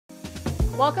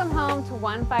Welcome home to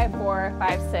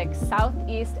 15456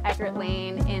 Southeast Eckert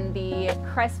Lane in the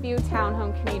Crestview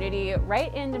Townhome community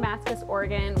right in Damascus,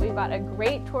 Oregon. We've got a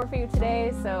great tour for you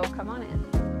today, so come on in.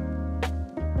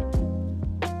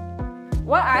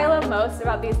 What I love most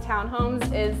about these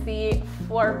townhomes is the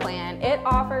floor plan. It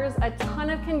offers a ton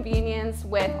of convenience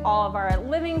with all of our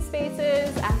living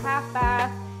spaces, a half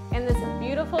bath, and this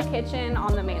beautiful kitchen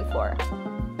on the main floor.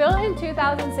 Built in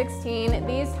 2016,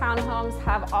 these townhomes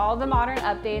have all the modern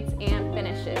updates and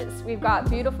finishes. We've got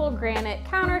beautiful granite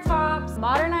countertops,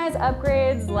 modernized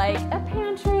upgrades like a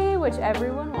pantry, which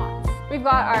everyone wants. We've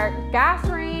got our gas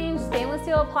range, stainless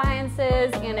steel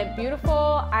appliances, and a beautiful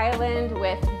island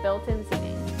with built-in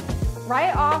seating.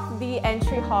 Right off the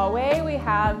entry hallway, we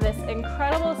have this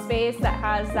incredible space that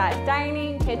has that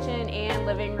dining, kitchen, and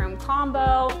living room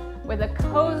combo with a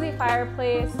cozy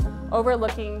fireplace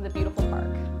overlooking the beautiful park.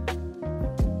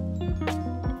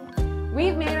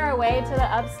 We've made our way to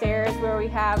the upstairs where we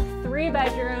have 3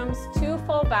 bedrooms, 2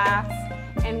 full baths,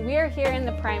 and we're here in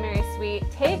the primary suite.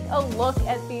 Take a look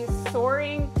at these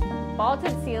soaring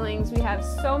vaulted ceilings. We have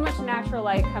so much natural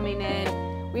light coming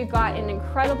in. We've got an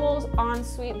incredible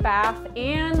ensuite bath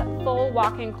and full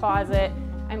walk-in closet.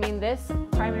 I mean, this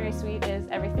primary suite is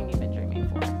everything you've been dreaming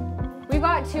for. We've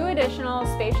got 2 additional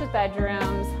spacious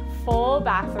bedrooms, full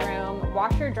bathroom,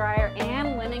 washer, dryer,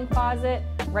 and linen closet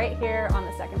right here on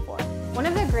the 2nd floor. One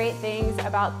of the great things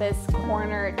about this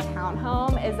corner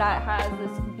townhome is that it has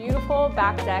this beautiful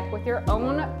back deck with your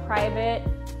own private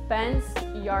fenced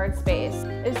yard space.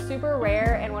 It's super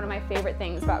rare and one of my favorite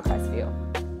things about Crestview.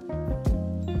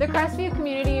 The Crestview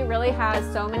community really has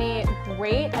so many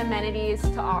great amenities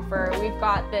to offer. We've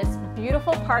got this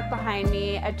beautiful park behind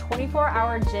me, a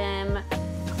 24-hour gym,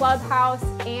 clubhouse,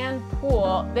 and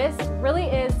pool. This really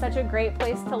is such a great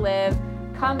place to live.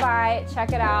 Come by,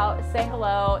 check it out, say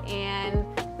hello, and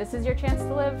this is your chance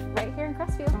to live right here in Crestview.